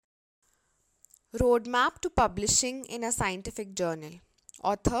Roadmap to Publishing in a Scientific Journal.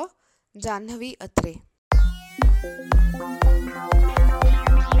 Author Janhavi Atre.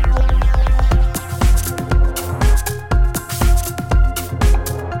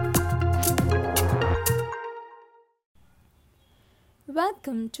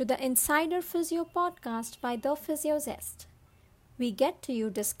 Welcome to the Insider Physio podcast by the Physiozest. We get to you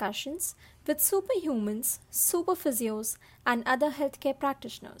discussions with superhumans, superphysios, and other healthcare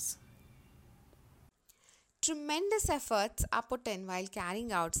practitioners. Tremendous efforts are put in while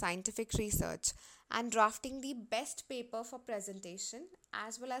carrying out scientific research and drafting the best paper for presentation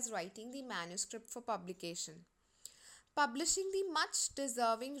as well as writing the manuscript for publication. Publishing the much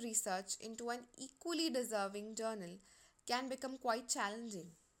deserving research into an equally deserving journal can become quite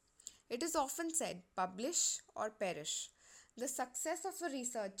challenging. It is often said, publish or perish. The success of a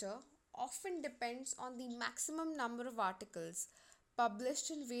researcher often depends on the maximum number of articles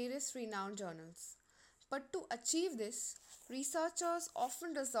published in various renowned journals. But to achieve this, researchers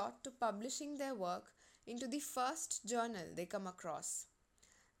often resort to publishing their work into the first journal they come across.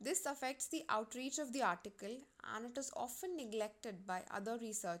 This affects the outreach of the article, and it is often neglected by other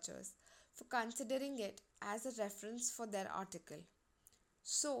researchers for considering it as a reference for their article.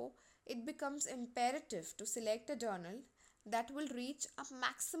 So, it becomes imperative to select a journal that will reach a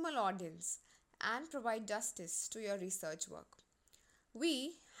maximal audience and provide justice to your research work.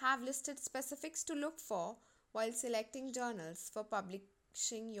 We have listed specifics to look for while selecting journals for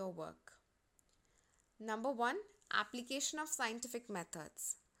publishing your work. Number 1. Application of scientific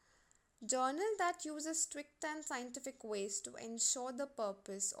methods. Journal that uses strict and scientific ways to ensure the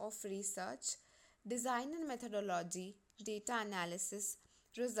purpose of research, design and methodology, data analysis,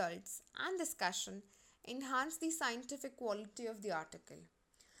 results, and discussion enhance the scientific quality of the article.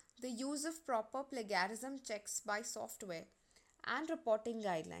 The use of proper plagiarism checks by software and reporting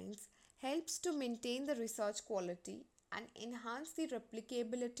guidelines helps to maintain the research quality and enhance the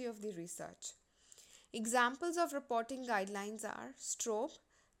replicability of the research. Examples of reporting guidelines are STROBE,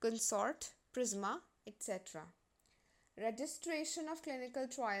 Consort, Prisma, etc. Registration of clinical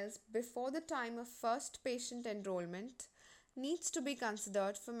trials before the time of first patient enrollment needs to be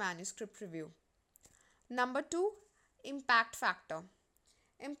considered for manuscript review. Number 2. Impact factor.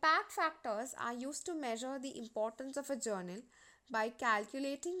 Impact factors are used to measure the importance of a journal by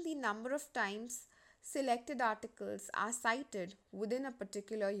calculating the number of times selected articles are cited within a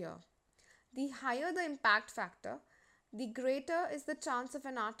particular year. The higher the impact factor, the greater is the chance of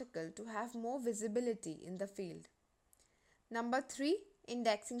an article to have more visibility in the field. Number 3.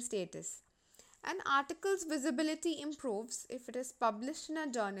 Indexing status. An article's visibility improves if it is published in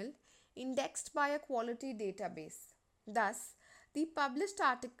a journal indexed by a quality database. Thus, the published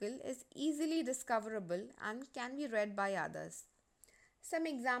article is easily discoverable and can be read by others. Some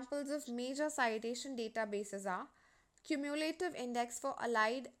examples of major citation databases are Cumulative Index for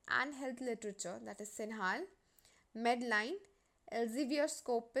Allied and Health Literature, that is CINHAL, Medline, Elsevier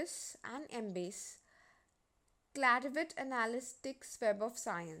Scopus and Embase, Clarivate Analytics Web of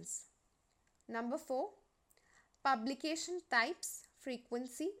Science. Number 4. Publication types,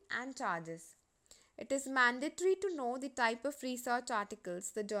 frequency and charges. It is mandatory to know the type of research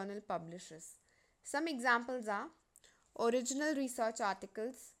articles the journal publishes. Some examples are original research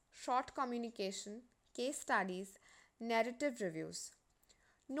articles, short communication, case studies, narrative reviews.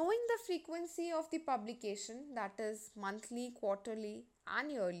 Knowing the frequency of the publication, that is monthly, quarterly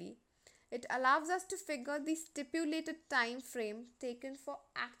and yearly, it allows us to figure the stipulated time frame taken for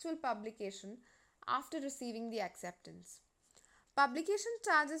actual publication after receiving the acceptance. Publication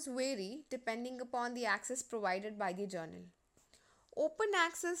charges vary depending upon the access provided by the journal. Open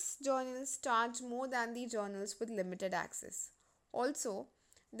access journals charge more than the journals with limited access. Also,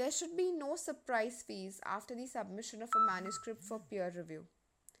 there should be no surprise fees after the submission of a manuscript for peer review.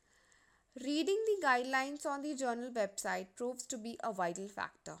 Reading the guidelines on the journal website proves to be a vital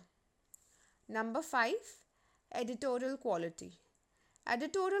factor. Number 5. Editorial quality.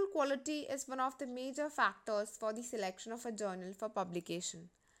 Editorial quality is one of the major factors for the selection of a journal for publication.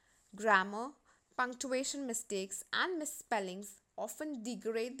 Grammar, punctuation mistakes, and misspellings often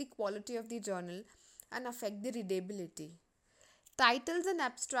degrade the quality of the journal and affect the readability. Titles and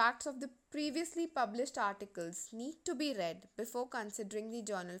abstracts of the previously published articles need to be read before considering the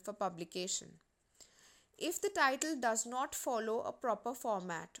journal for publication. If the title does not follow a proper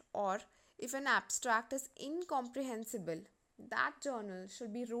format or if an abstract is incomprehensible, that journal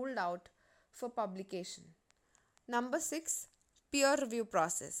should be ruled out for publication. Number 6. Peer review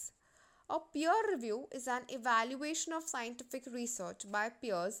process. A peer review is an evaluation of scientific research by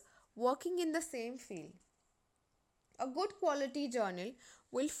peers working in the same field. A good quality journal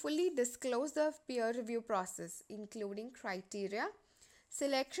will fully disclose the peer review process, including criteria,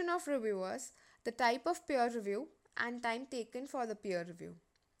 selection of reviewers, the type of peer review, and time taken for the peer review.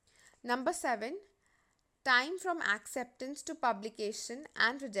 Number 7, time from acceptance to publication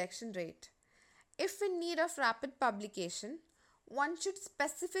and rejection rate. If in need of rapid publication, one should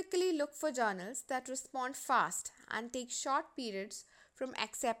specifically look for journals that respond fast and take short periods from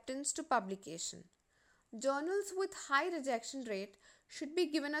acceptance to publication. Journals with high rejection rate should be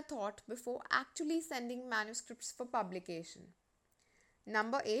given a thought before actually sending manuscripts for publication.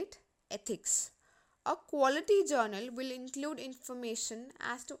 Number 8, ethics. A quality journal will include information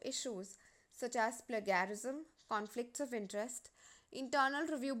as to issues such as plagiarism, conflicts of interest, internal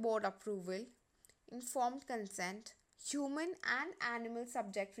review board approval, informed consent, human and animal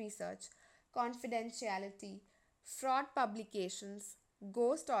subject research, confidentiality, fraud publications,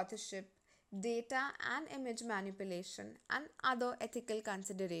 ghost authorship, data and image manipulation, and other ethical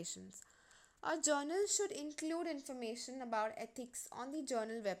considerations. A journal should include information about ethics on the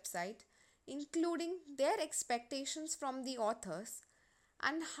journal website, including their expectations from the authors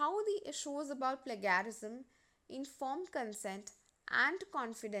and how the issues about plagiarism, informed consent, and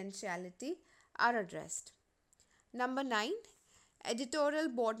confidentiality are addressed. Number 9, editorial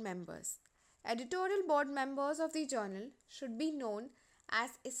board members. Editorial board members of the journal should be known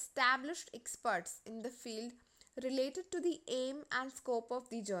as established experts in the field related to the aim and scope of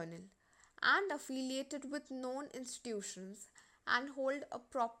the journal and affiliated with known institutions and hold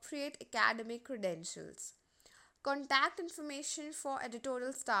appropriate academic credentials. Contact information for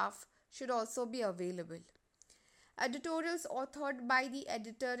editorial staff should also be available. Editorials authored by the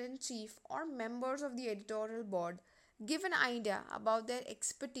editor-in-chief or members of the editorial board give an idea about their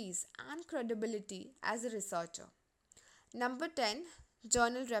expertise and credibility as a researcher. Number 10,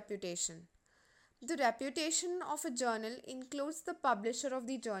 journal reputation. The reputation of a journal includes the publisher of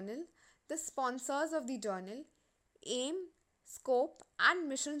the journal, the sponsors of the journal, aim, scope, and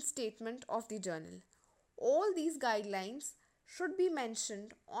mission statement of the journal. All these guidelines should be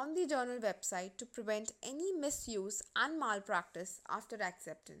mentioned on the journal website to prevent any misuse and malpractice after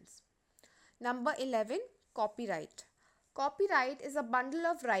acceptance. Number 11, copyright. Copyright is a bundle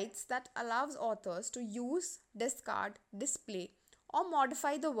of rights that allows authors to use, discard, display, or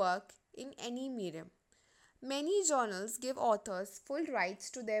modify the work in any medium. Many journals give authors full rights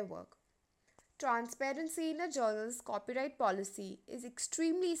to their work. Transparency in a journal's copyright policy is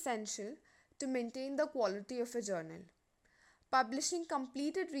extremely essential to maintain the quality of a journal. Publishing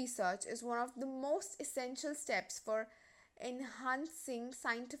completed research is one of the most essential steps for enhancing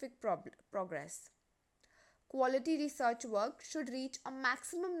scientific progress. Quality research work should reach a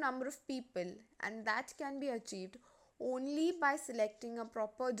maximum number of people, and that can be achieved only by selecting a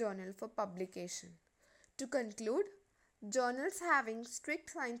proper journal for publication. To conclude, journals having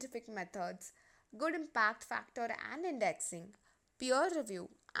strict scientific methods, good impact factor and indexing, peer review,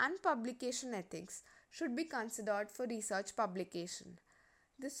 and publication ethics should be considered for research publication.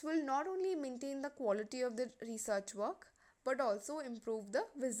 This will not only maintain the quality of the research work but also improve the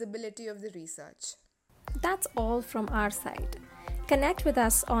visibility of the research. That's all from our side. Connect with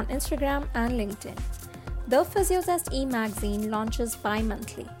us on Instagram and LinkedIn. The Physiozest e-magazine launches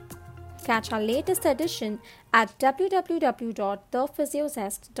bi-monthly. Catch our latest edition at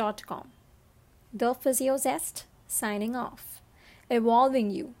www.thephysiozest.com. The Physiozest, signing off.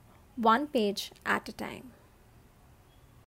 Evolving you, one page at a time.